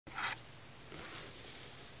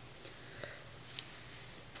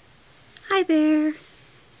Hi there!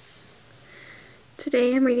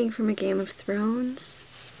 Today I'm reading from A Game of Thrones,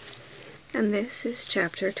 and this is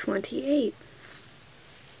chapter 28.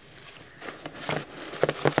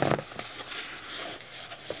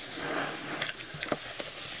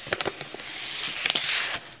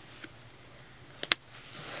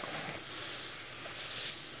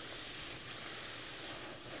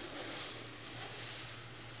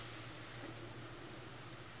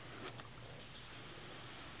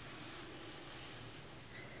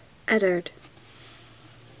 Eddard.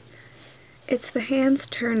 It's the hand's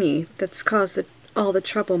tourney that's caused all the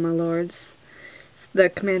trouble, my lords, the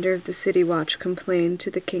commander of the city watch complained to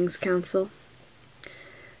the king's council.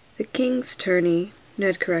 The king's tourney,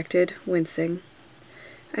 Ned corrected, wincing.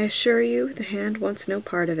 I assure you the hand wants no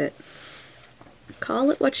part of it. Call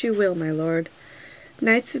it what you will, my lord.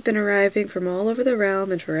 Knights have been arriving from all over the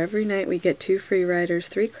realm, and for every night we get 2 free riders,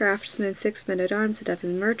 3 craftsmen, 6 men-at-arms, a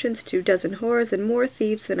dozen merchants, 2 dozen whores, and more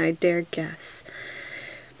thieves than I dare guess.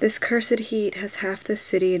 This cursed heat has half the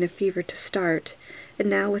city in a fever to start, and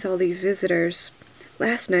now with all these visitors.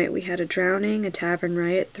 Last night we had a drowning, a tavern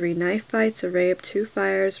riot, 3 knife fights, a rape, 2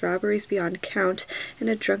 fires, robberies beyond count, and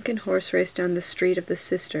a drunken horse race down the street of the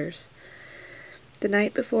Sisters. The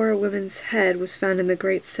night before, a woman's head was found in the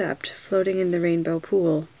Great Sept, floating in the Rainbow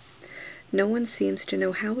Pool. No one seems to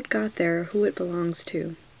know how it got there or who it belongs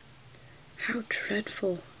to. How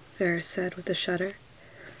dreadful, Varys said with a shudder.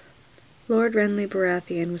 Lord Renly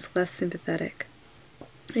Baratheon was less sympathetic.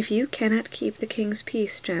 If you cannot keep the king's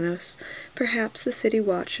peace, Janos, perhaps the city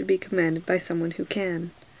watch should be commanded by someone who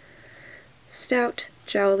can. Stout,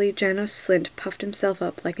 jowly Janos Slynt puffed himself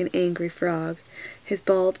up like an angry frog, his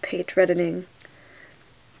bald pate reddening.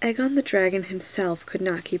 Aegon the Dragon himself could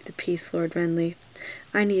not keep the peace, Lord Renly.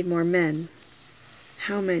 I need more men.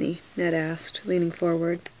 How many? Ned asked, leaning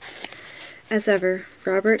forward. As ever,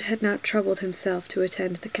 Robert had not troubled himself to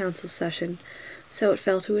attend the council session, so it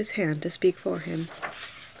fell to his hand to speak for him.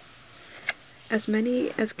 As many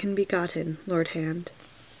as can be gotten, Lord Hand.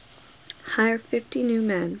 Hire 50 new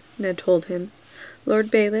men, Ned told him. Lord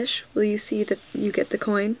Baelish, will you see that you get the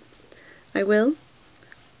coin? I will,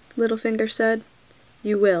 Littlefinger said.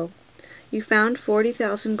 You will. You found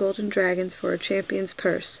 40,000 golden dragons for a champion's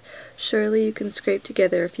purse. Surely you can scrape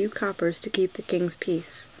together a few coppers to keep the king's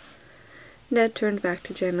peace. Ned turned back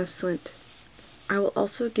to Janos Slynt. I will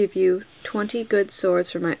also give you 20 good swords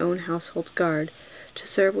for my own household guard, to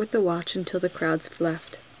serve with the watch until the crowds have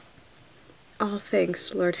left. All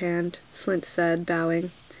thanks, Lord Hand, Slynt said, bowing.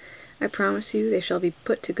 I promise you they shall be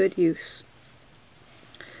put to good use.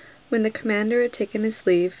 When the commander had taken his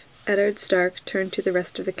leave, Eddard Stark turned to the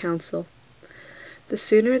rest of the council. The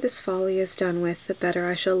sooner this folly is done with, the better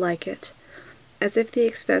I shall like it. As if the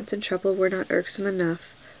expense and trouble were not irksome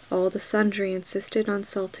enough, all the sundry insisted on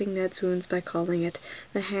salting Ned's wounds by calling it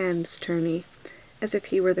the hand's tourney, as if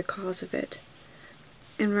he were the cause of it.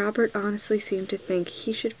 And Robert honestly seemed to think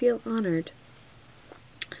he should feel honored.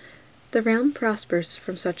 The realm prospers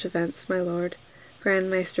from such events, my lord,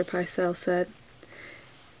 Grand Maester Pycelle said.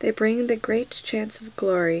 They bring the great chance of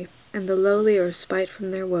glory, and the lowly a respite from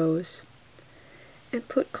their woes. And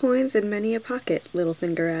put coins in many a pocket,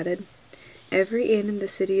 Littlefinger added. Every inn in the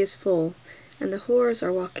city is full, and the whores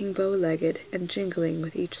are walking bow-legged and jingling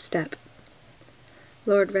with each step.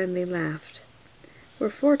 Lord Renly laughed. We're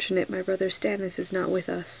fortunate my brother Stannis is not with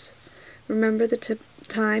us. Remember the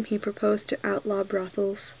time he proposed to outlaw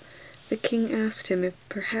brothels? The king asked him if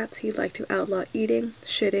perhaps he'd like to outlaw eating,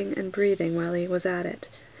 shitting, and breathing while he was at it.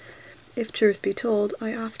 If truth be told,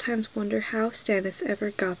 I oftentimes wonder how Stannis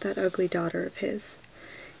ever got that ugly daughter of his.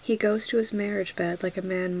 He goes to his marriage bed like a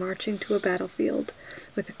man marching to a battlefield,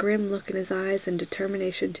 with a grim look in his eyes and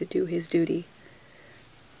determination to do his duty.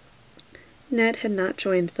 Ned had not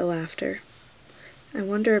joined the laughter. I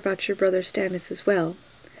wonder about your brother Stannis as well.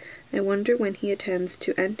 I wonder when he intends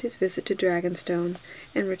to end his visit to Dragonstone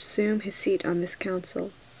and resume his seat on this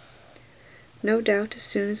council. No doubt as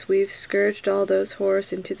soon as we've scourged all those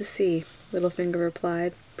whores into the sea, Littlefinger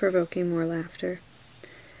replied, provoking more laughter.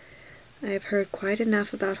 I have heard quite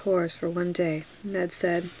enough about whores for one day, Ned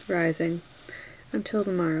said, rising. Until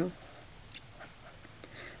the morrow.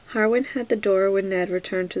 Harwin had the door when Ned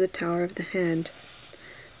returned to the Tower of the Hand.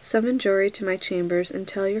 Summon Jory to my chambers and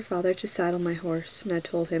tell your father to saddle my horse, Ned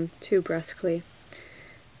told him, too brusquely.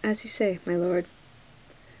 As you say, my lord.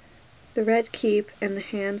 The Red Keep and the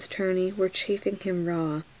hand's tourney were chafing him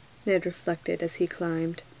raw, Ned reflected as he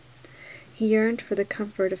climbed. He yearned for the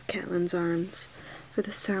comfort of Catelyn's arms, for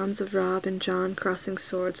the sounds of Robb and Jon crossing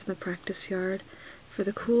swords in the practice yard, for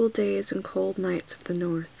the cool days and cold nights of the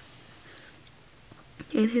north.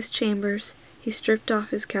 In his chambers, He stripped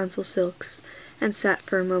off his council silks, and sat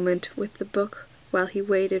for a moment with the book while he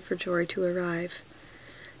waited for Jory to arrive.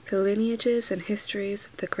 The lineages and histories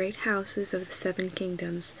of the great houses of the 7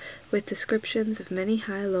 kingdoms, with descriptions of many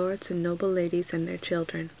high lords and noble ladies and their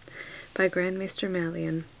children, by Grand Maester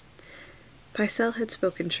Malian. Pycelle had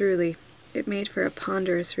spoken truly. It made for a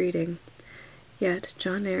ponderous reading. Yet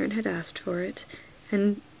John Arryn had asked for it,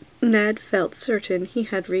 and Ned felt certain he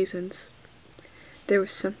had reasons. There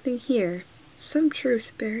was something here, some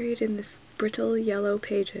truth buried in this brittle yellow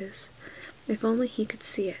pages, if only he could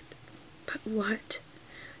see it. But what?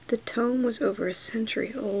 The tome was over a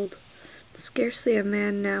century old. Scarcely a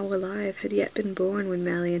man now alive had yet been born when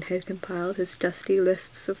Malian had compiled his dusty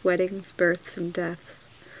lists of weddings, births, and deaths.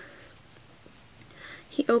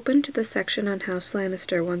 He opened the section on House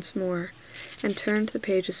Lannister once more, and turned the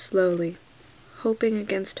pages slowly, hoping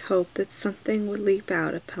against hope that something would leap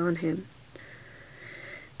out upon him.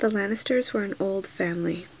 The Lannisters were an old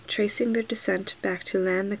family, tracing their descent back to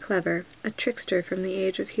Lan the Clever, a trickster from the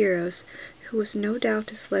Age of Heroes, who was no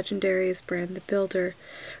doubt as legendary as Bran the Builder,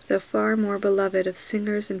 though far more beloved of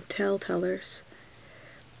singers and tale-tellers.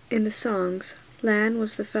 In the songs, Lan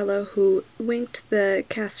was the fellow who winked the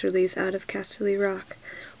Casterlys out of Casterly Rock,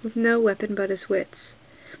 with no weapon but his wits,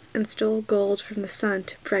 and stole gold from the sun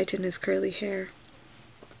to brighten his curly hair.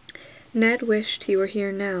 Ned wished he were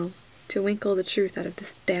here now, to winkle the truth out of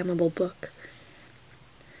this damnable book.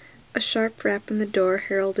 A sharp rap on the door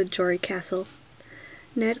heralded Jory Castle.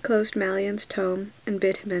 Ned closed Malian's tome and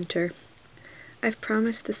bid him enter. "I've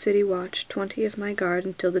promised the city watch 20 of my guard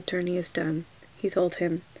until the tourney is done," he told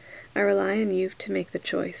him. "I rely on you to make the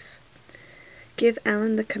choice. Give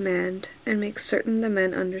Alan the command, and make certain the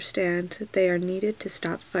men understand that they are needed to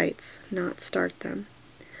stop fights, not start them."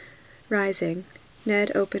 Rising,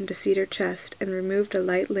 Ned opened a cedar chest and removed a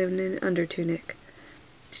light linen undertunic.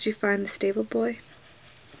 "Did you find the stable boy?"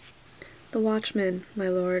 "The watchman, my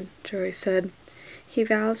lord," Jory said. "He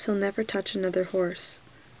vows he'll never touch another horse."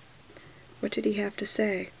 "What did he have to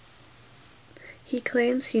say?" "He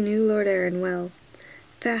claims he knew Lord Arryn well.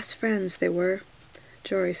 Fast friends they were."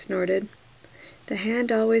 Jory snorted. "The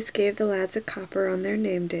hand always gave the lads a copper on their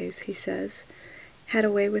name days, he says. Had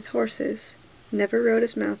a way with horses. Never rode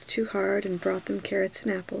his mouth too hard and brought them carrots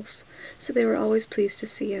and apples, so they were always pleased to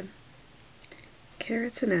see him."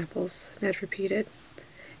 "Carrots and apples," Ned repeated.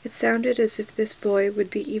 It sounded as if this boy would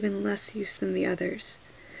be even less use than the others,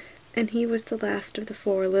 and he was the last of the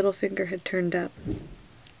 4 Littlefinger had turned up.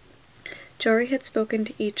 Jory had spoken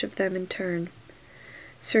to each of them in turn.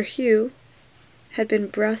 Sir Hugh had been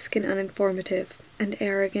brusque and uninformative, and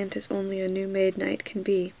arrogant as only a new-made knight can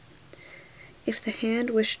be. If the hand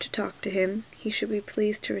wished to talk to him, he should be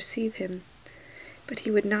pleased to receive him, but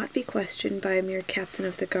he would not be questioned by a mere captain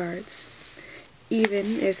of the guards, even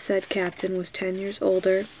if said captain was 10 years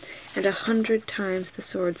older and 100 times the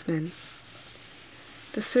swordsman.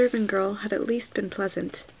 The servant girl had at least been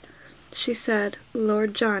pleasant. She said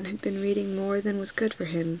Lord John had been reading more than was good for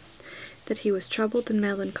him, that he was troubled and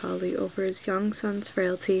melancholy over his young son's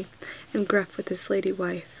frailty, and gruff with his lady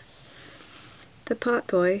wife. The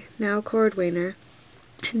potboy, now cordwainer,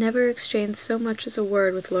 had never exchanged so much as a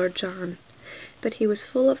word with Lord John, but he was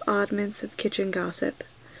full of oddments of kitchen gossip.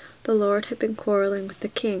 The lord had been quarrelling with the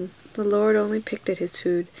king. The lord only picked at his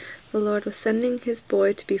food. The lord was sending his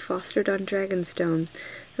boy to be fostered on Dragonstone.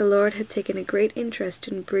 The lord had taken a great interest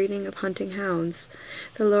in breeding of hunting hounds.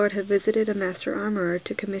 The lord had visited a master armourer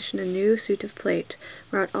to commission a new suit of plate,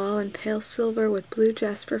 wrought all in pale silver with blue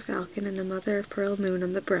jasper falcon and a mother-of-pearl moon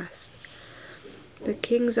on the breast. The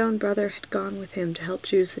king's own brother had gone with him to help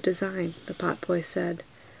choose the design, the potboy said.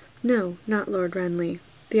 No, not Lord Renly.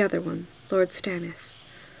 The other one, Lord Stannis.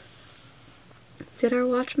 Did our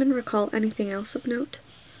watchman recall anything else of note?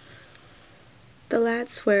 The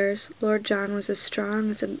lad swears Lord John was as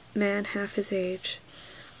strong as a man half his age.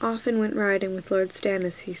 Often went riding with Lord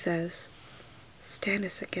Stannis, he says.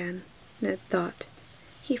 Stannis again, Ned thought.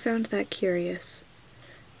 He found that curious.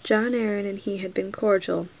 John Arryn and he had been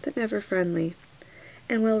cordial, but never friendly.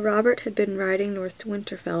 And while Robert had been riding north to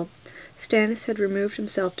Winterfell, Stannis had removed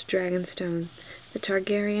himself to Dragonstone, the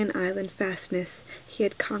Targaryen island fastness he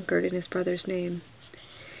had conquered in his brother's name.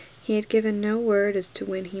 He had given no word as to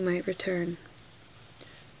when he might return.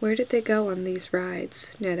 "Where did they go on these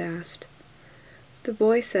rides?" Ned asked. "The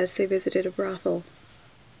boy says they visited a brothel."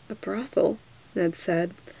 "A brothel?" Ned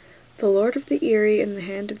said. "The Lord of the Eyrie and the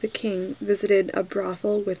Hand of the King visited a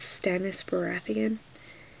brothel with Stannis Baratheon?"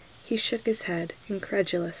 He shook his head,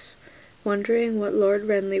 incredulous, wondering what Lord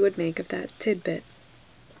Renly would make of that tidbit.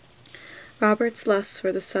 Robert's lusts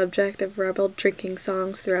were the subject of ribald drinking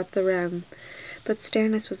songs throughout the realm, But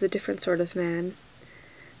Stannis was a different sort of man.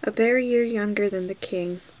 A bare year younger than the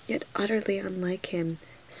king, yet utterly unlike him,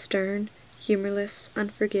 stern, humorless,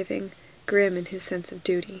 unforgiving, grim in his sense of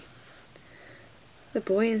duty. The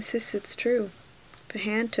boy insists it's true. The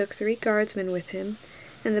hand took 3 guardsmen with him,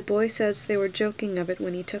 and the boy says they were joking of it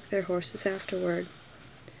when he took their horses afterward.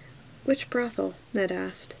 Which brothel? Ned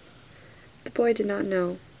asked. The boy did not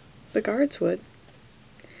know. The guards would.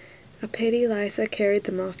 A pity Lysa carried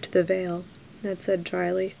them off to the Vale, Ned said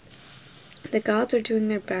dryly. The gods are doing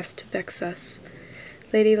their best to vex us.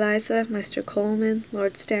 Lady Lysa, Maester Coleman,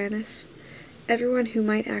 Lord Stannis, everyone who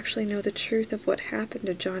might actually know the truth of what happened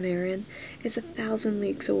to Jon Arryn is 1,000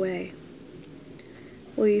 leagues away.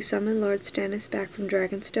 Will you summon Lord Stannis back from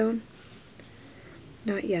Dragonstone?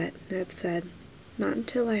 Not yet, Ned said. Not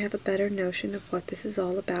until I have a better notion of what this is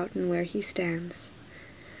all about and where he stands.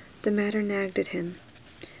 The matter nagged at him.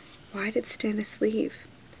 Why did Stannis leave?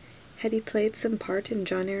 Had he played some part in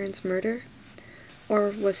Jon Arryn's murder? Or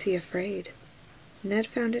was he afraid? Ned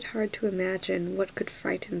found it hard to imagine what could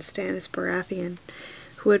frighten Stannis Baratheon,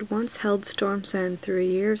 who had once held Storm's End through a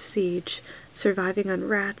year's siege, surviving on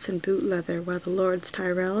rats and boot leather while the lords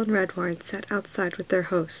Tyrell and Redwyne sat outside with their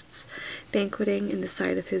hosts, banqueting in the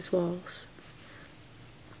sight of his walls.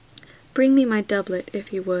 Bring me my doublet,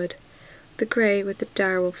 if you would, the grey with the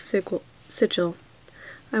direwolf sigil.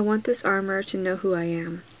 I want this armor to know who I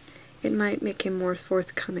am. It might make him more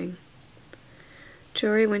forthcoming.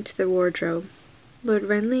 Jory went to the wardrobe. Lord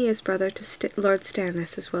Renly is brother to Lord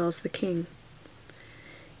Stannis as well as the king.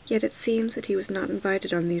 Yet it seems that he was not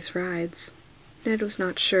invited on these rides. Ned was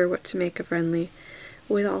not sure what to make of Renly,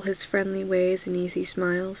 with all his friendly ways and easy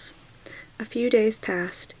smiles. A few days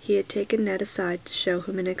past, he had taken Ned aside to show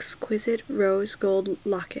him an exquisite rose-gold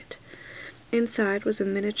locket. Inside was a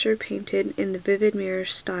miniature painted in the vivid mirror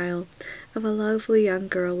style of a lovely young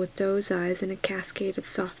girl with doe's eyes and a cascade of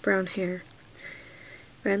soft brown hair.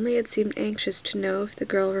 Renly had seemed anxious to know if the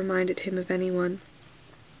girl reminded him of anyone,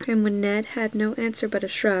 and when Ned had no answer but a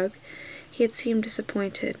shrug, he had seemed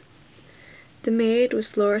disappointed. The maid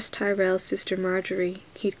was Loras Tyrell's sister Marjorie,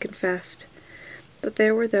 he'd confessed, but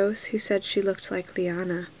there were those who said she looked like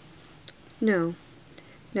Lyanna. No,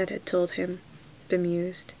 Ned had told him,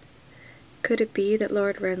 bemused. Could it be that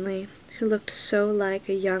Lord Renly, who looked so like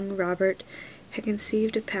a young Robert, had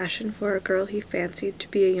conceived a passion for a girl he fancied to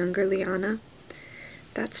be a younger Lyanna?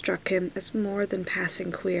 That struck him as more than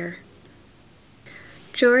passing queer.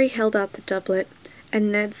 Jory held out the doublet,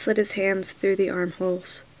 and Ned slid his hands through the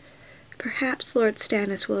armholes. Perhaps Lord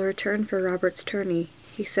Stannis will return for Robert's tourney,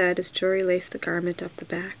 he said as Jory laced the garment up the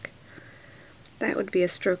back. That would be a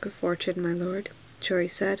stroke of fortune, my lord, Jory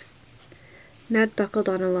said. Ned buckled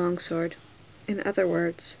on a longsword. In other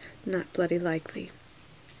words, not bloody likely.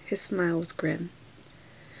 His smile was grim.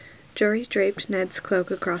 Jory draped Ned's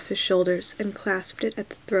cloak across his shoulders and clasped it at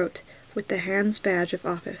the throat with the hand's badge of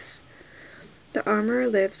office. The armorer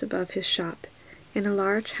lives above his shop, in a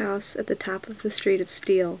large house at the top of the Street of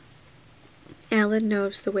Steel. Alan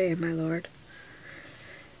knows the way, my lord.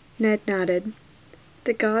 Ned nodded.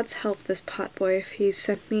 The gods help this potboy if he's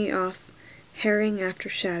sent me off herring after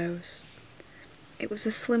shadows. It was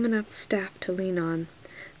a slim enough staff to lean on,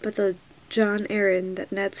 but the Jon Arryn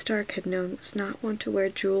that Ned Stark had known was not one to wear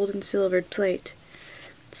jeweled and silvered plate.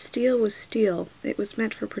 Steel was steel. It was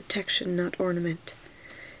meant for protection, not ornament.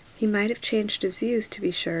 He might have changed his views, to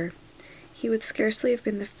be sure. He would scarcely have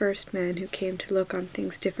been the first man who came to look on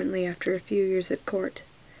things differently after a few years at court.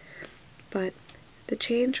 But the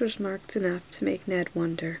change was marked enough to make Ned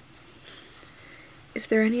wonder. Is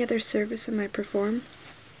there any other service I might perform?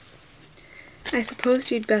 I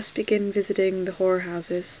suppose you'd best begin visiting the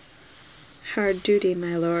whorehouses. Hard duty,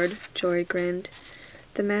 my lord, Jory grinned.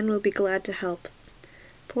 The men will be glad to help.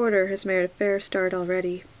 Porter has made a fair start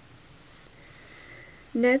already.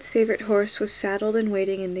 Ned's favorite horse was saddled and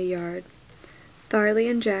waiting in the yard. Tharley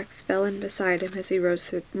and Jax fell in beside him as he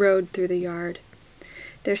rode through the yard.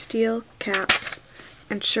 Their steel caps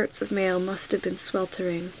and shirts of mail must have been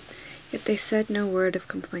sweltering, yet they said no word of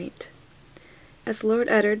complaint. As Lord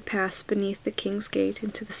Eddard passed beneath the King's Gate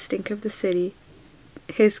into the stink of the city,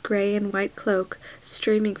 his grey and white cloak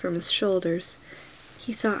streaming from his shoulders,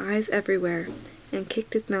 he saw eyes everywhere, and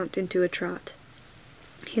kicked his mount into a trot.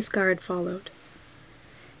 His guard followed.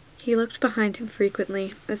 He looked behind him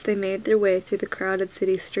frequently as they made their way through the crowded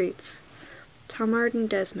city streets. Tomard and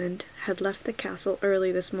Desmond had left the castle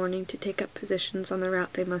early this morning to take up positions on the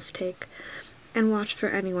route they must take, and watch for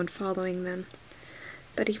anyone following them.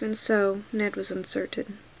 But even so, Ned was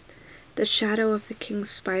uncertain. The shadow of the king's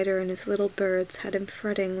spider and his little birds had him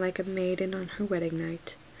fretting like a maiden on her wedding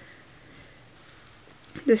night.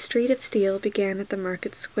 The Street of Steel began at the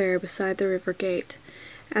market square beside the river gate,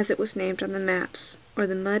 as it was named on the maps, or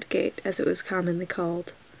the mud gate as it was commonly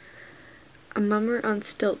called. A mummer on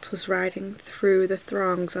stilts was riding through the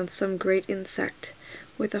throngs on some great insect,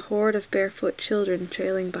 with a horde of barefoot children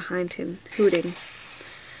trailing behind him, hooting.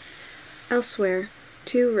 Elsewhere,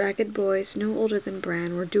 2 ragged boys no older than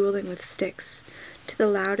Bran were dueling with sticks, to the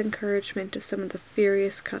loud encouragement of some of the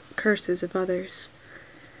furious curses of others.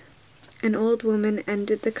 An old woman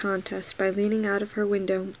ended the contest by leaning out of her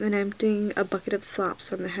window and emptying a bucket of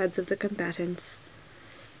slops on the heads of the combatants.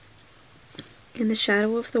 In the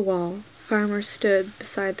shadow of the wall, farmers stood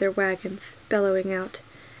beside their wagons, bellowing out,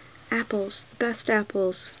 "Apples, the best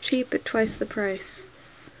apples, cheap at twice the price,"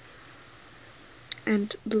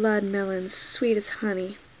 and blood melons, sweet as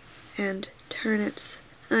honey, and turnips,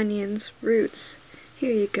 onions, roots,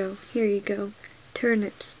 here you go,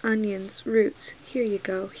 turnips, onions, roots, here you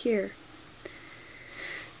go, here.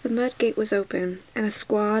 The mud gate was open, and a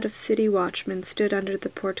squad of city watchmen stood under the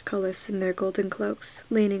portcullis in their golden cloaks,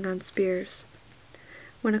 leaning on spears.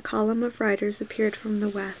 When a column of riders appeared from the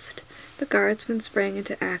west, the guardsmen sprang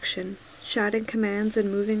into action, shouting commands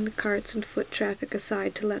and moving the carts and foot traffic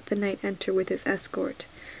aside to let the knight enter with his escort.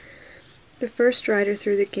 The first rider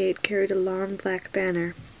through the gate carried a long black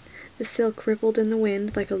banner. The silk rippled in the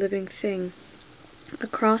wind like a living thing.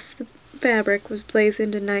 Across the fabric was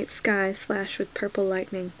blazoned a night sky slashed with purple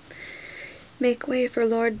lightning. "Make way for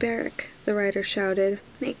Lord Beric," the rider shouted.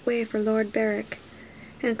 "Make way for Lord Beric."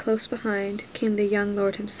 And close behind came the young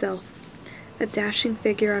lord himself, a dashing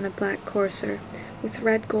figure on a black courser, with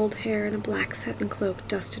red gold hair and a black satin cloak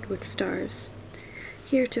dusted with stars.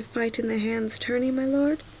 "Here to fight in the hand's tourney, my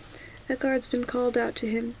lord?" a guardsman called out to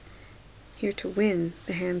him. "Here to win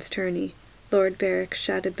the hand's tourney," Lord Beric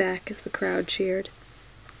shouted back as the crowd cheered.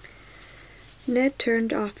 Ned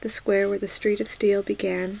turned off the square where the Street of Steel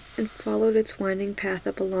began, and followed its winding path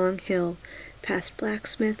up a long hill, past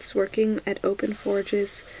blacksmiths working at open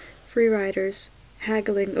forges, free riders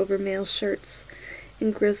haggling over mail shirts,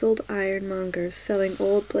 and grizzled ironmongers selling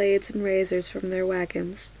old blades and razors from their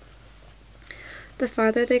wagons. The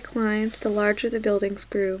farther they climbed, the larger the buildings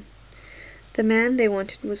grew. The man they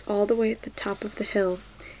wanted was all the way at the top of the hill,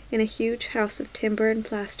 in a huge house of timber and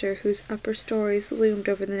plaster whose upper stories loomed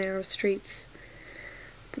over the narrow streets.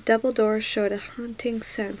 The double doors showed a haunting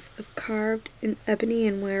sense of carved in ebony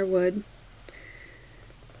and ware wood.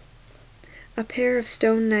 A pair of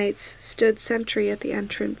stone knights stood sentry at the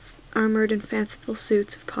entrance, armored in fanciful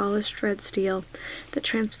suits of polished red steel that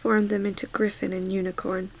transformed them into griffin and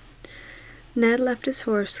unicorn. Ned left his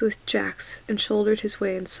horse with Jack's and shouldered his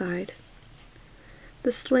way inside.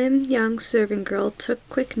 The slim, young serving girl took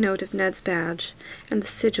quick note of Ned's badge and the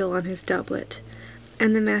sigil on his doublet,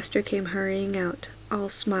 and the master came hurrying out, all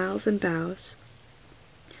smiles and bows.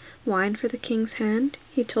 "Wine for the king's hand?"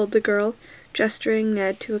 he told the girl, gesturing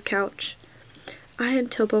Ned to a couch. "I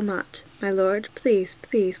and Tobo Mat, my lord. Please,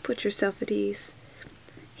 please, put yourself at ease."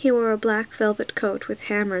 He wore a black velvet coat with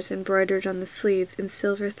hammers embroidered on the sleeves in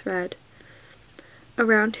silver thread.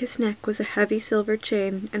 Around his neck was a heavy silver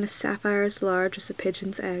chain and a sapphire as large as a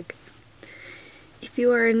pigeon's egg. "If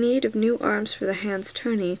you are in need of new arms for the hand's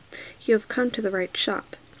tourney, you have come to the right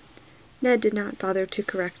shop." Ned did not bother to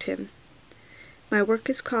correct him. "My work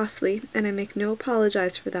is costly, and I make no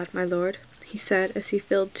apologize for that, my lord," he said as he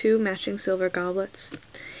filled 2 matching silver goblets.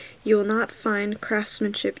 "You will not find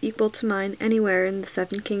craftsmanship equal to mine anywhere in the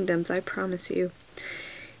 7 kingdoms, I promise you.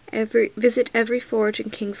 Visit every forge in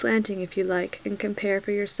King's Landing if you like, and compare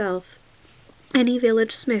for yourself. Any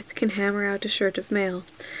village smith can hammer out a shirt of mail.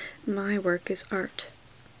 My work is art."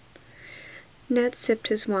 Ned sipped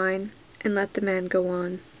his wine, and let the man go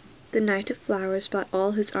on. "The Knight of Flowers bought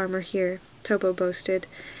all his armor here," Tobo boasted,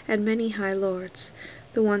 "and many high lords,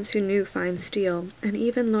 the ones who knew fine steel, and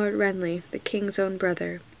even Lord Renly, the king's own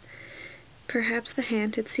brother." Perhaps the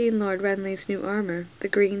hand had seen Lord Renly's new armor, the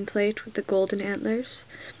green plate with the golden antlers.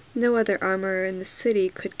 No other armorer in the city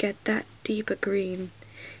could get that deep a green.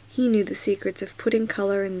 He knew the secrets of putting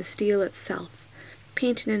color in the steel itself.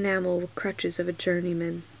 Paint and enamel were crutches of a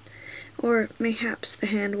journeyman. Or mayhaps the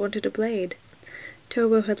hand wanted a blade.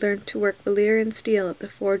 Tobo had learned to work Valyrian steel at the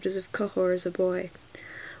forges of Qohor as a boy.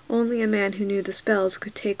 Only a man who knew the spells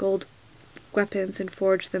could take old weapons and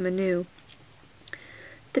forge them anew.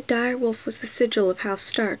 "The dire wolf was the sigil of House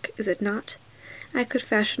Stark, is it not? I could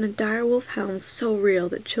fashion a dire wolf helm so real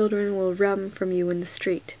that children will run from you in the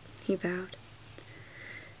street," he vowed.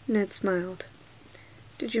 Ned smiled.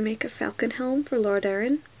 "Did you make a falcon helm for Lord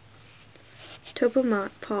Arryn?" Tobo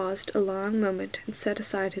Mat paused a long moment and set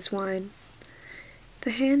aside his wine.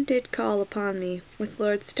 "The hand did call upon me, with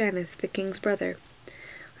Lord Stannis, the king's brother.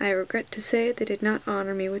 I regret to say they did not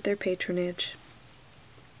honor me with their patronage."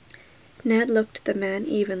 Ned looked at the man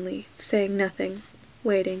evenly, saying nothing,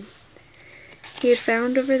 waiting. He had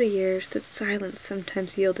found over the years that silence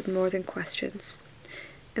sometimes yielded more than questions,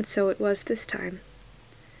 and so it was this time.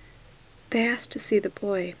 "They asked to see the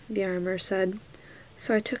boy," the armorer said,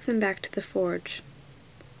 "so I took them back to the forge."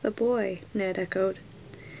 "The boy," Ned echoed.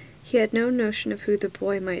 He had no notion of who the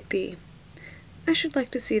boy might be. "I should like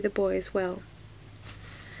to see the boy as well."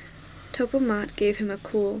 Topomat gave him a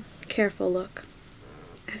cool, careful look.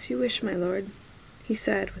 "As you wish, my lord," he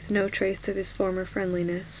said, with no trace of his former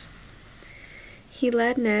friendliness. He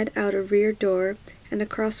led Ned out a rear door and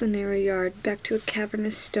across a narrow yard back to a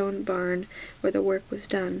cavernous stone barn where the work was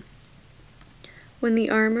done. When the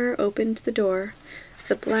armorer opened the door,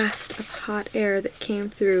 the blast of hot air that came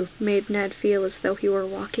through made Ned feel as though he were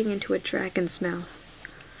walking into a dragon's mouth.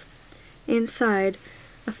 Inside,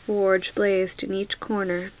 a forge blazed in each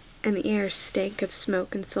corner, and the air stank of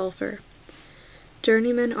smoke and sulphur.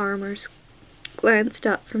 Journeymen armorers glanced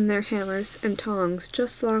up from their hammers and tongs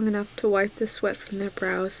just long enough to wipe the sweat from their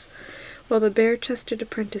brows, while the bare-chested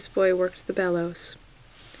apprentice boy worked the bellows.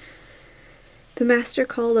 The master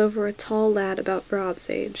called over a tall lad about Rob's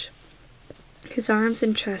age, his arms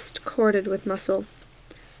and chest corded with muscle.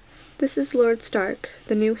 "This is Lord Stark,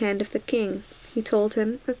 the new hand of the king," he told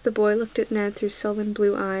him as the boy looked at Ned through sullen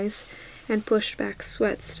blue eyes and pushed back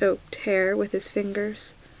sweat-soaked hair with his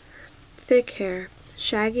fingers. Thick hair,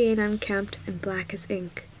 shaggy and unkempt and black as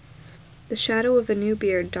ink. The shadow of a new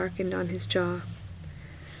beard darkened on his jaw.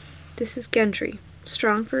 "This is Gendry,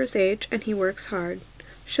 strong for his age, and he works hard.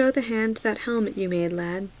 Show the hand that helmet you made,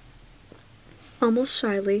 lad." Almost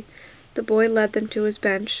shyly, the boy led them to his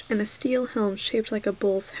bench and a steel helm shaped like a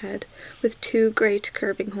bull's head, with two great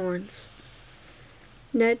curving horns.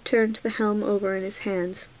 Ned turned the helm over in his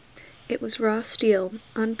hands. It was raw steel,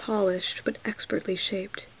 unpolished, but expertly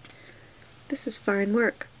shaped. "This is fine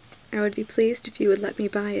work. I would be pleased if you would let me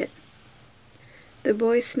buy it." The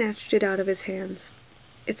boy snatched it out of his hands.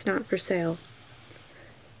 "It's not for sale."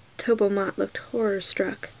 Topomat looked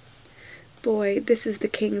horror-struck. "Boy, this is the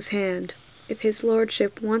king's hand. If his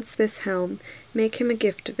lordship wants this helm, make him a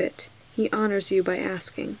gift of it. He honors you by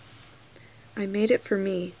asking." "I made it for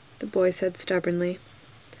me," the boy said stubbornly.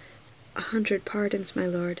 "100 pardons, my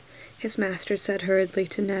lord," his master said hurriedly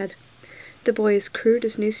to Ned. "The boy is crude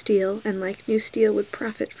as new steel, and like new steel would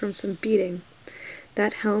profit from some beating.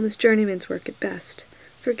 That helm is journeyman's work at best.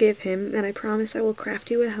 Forgive him, and I promise I will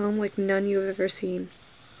craft you a helm like none you have ever seen."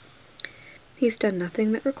 "He's done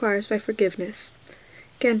nothing that requires my forgiveness.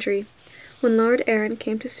 Gendry, when Lord Aaron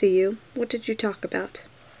came to see you, what did you talk about?"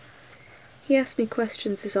 "He asked me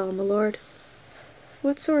questions is all, my lord."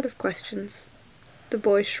 "What sort of questions?" The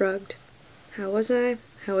boy shrugged. How was I?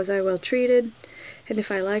 How was I well treated? And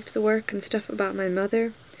if I liked the work and stuff about my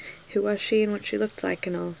mother? Who was she and what she looked like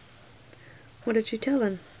and all." "What did you tell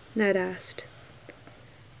him?" Ned asked.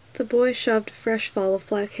 The boy shoved a fresh fall of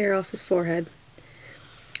black hair off his forehead.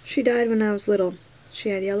 "She died when I was little. She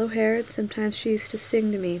had yellow hair, and sometimes she used to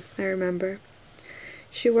sing to me, I remember.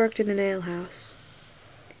 She worked in an alehouse."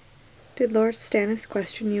 "Did Lord Stannis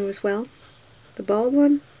question you as well?" "The bald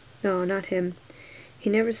one? No, not him. He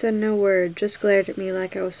never said no word, just glared at me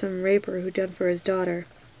like I was some raper who done for his daughter."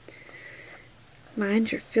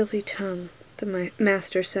 "Mind your filthy tongue," the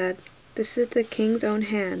master said. "This is the king's own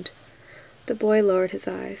hand." The boy lowered his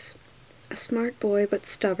eyes. "A smart boy, but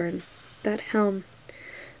stubborn. That helm.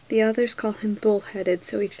 The others call him bull-headed,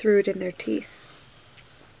 so he threw it in their teeth."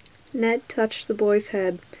 Ned touched the boy's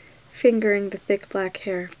head, fingering the thick black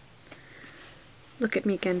hair. "Look at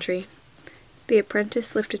me, Gendry." The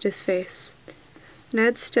apprentice lifted his face.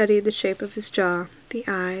 Ned studied the shape of his jaw, the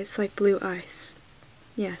eyes like blue ice.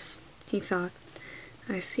 "Yes," he thought,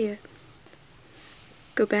 "I see it."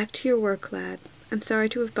 "Go back to your work, lad. I'm sorry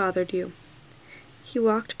to have bothered you." He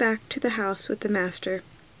walked back to the house with the master.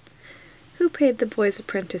 "Who paid the boy's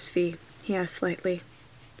apprentice fee?" he asked lightly.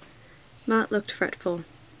 Mott looked fretful.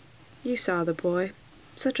 "You saw the boy.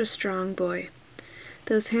 Such a strong boy.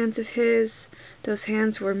 Those hands of his, those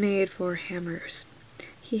hands were made for hammers.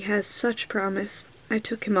 He has such promise. I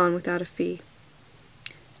took him on without a fee."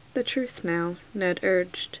 "The truth now," Ned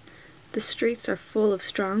urged. "The streets are full of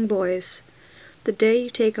strong boys. The day you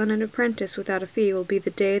take on an apprentice without a fee will be the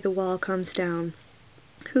day the wall comes down.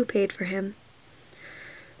 Who paid for him?"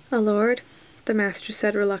 "A lord," the master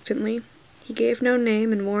said reluctantly. "He gave no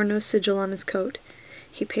name and wore no sigil on his coat.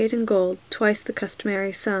 He paid in gold, twice the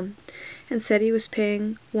customary sum, and said he was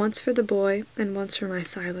paying once for the boy and once for my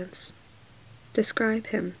silence." "Describe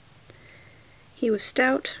him." "He was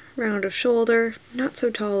stout, round of shoulder, not so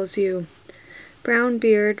tall as you. Brown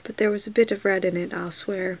beard, but there was a bit of red in it, I'll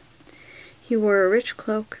swear. He wore a rich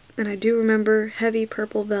cloak, and I do remember heavy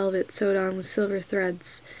purple velvet sewed on with silver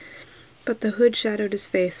threads, but the hood shadowed his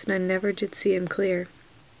face, and I never did see him clear.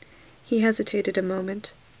 He hesitated a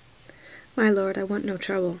moment. "My lord, I want no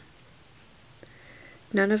trouble."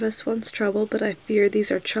 "None of us wants trouble, but I fear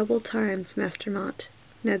these are troubled times, Master Mott,"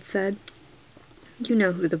 Ned said. "You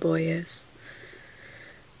know who the boy is."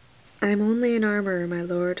 "I'm only an armorer, my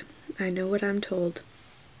lord. I know what I'm told."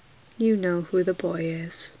 "You know who the boy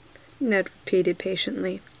is," Ned repeated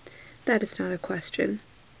patiently. "That is not a question."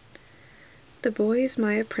 "The boy is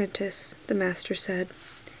my apprentice," the master said.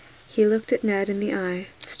 He looked at Ned in the eye,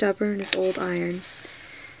 stubborn as old iron.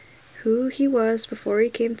 "Who he was before he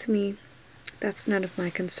came to me, that's none of my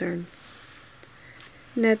concern."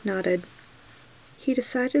 Ned nodded. He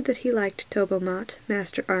decided that he liked Tobo Mott,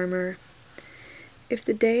 Master Armorer. If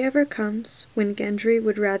the day ever comes when Gendry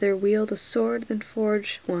would rather wield a sword than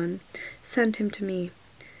forge one, send him to me.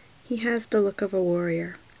 He has the look of a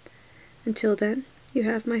warrior. Until then, you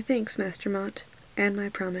have my thanks, Master Mott, and my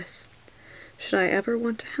promise. Should I ever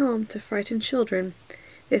want a helm to frighten children,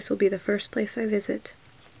 this will be the first place I visit.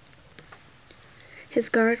 His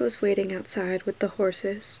guard was waiting outside with the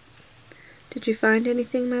horses. "Did you find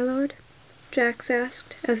anything, my lord?" Jax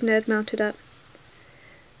asked, as Ned mounted up.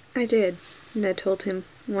 "I did," Ned told him,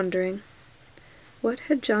 wondering. What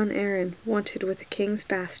had Jon Arryn wanted with a king's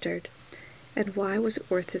bastard, and why was it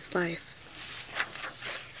worth his life?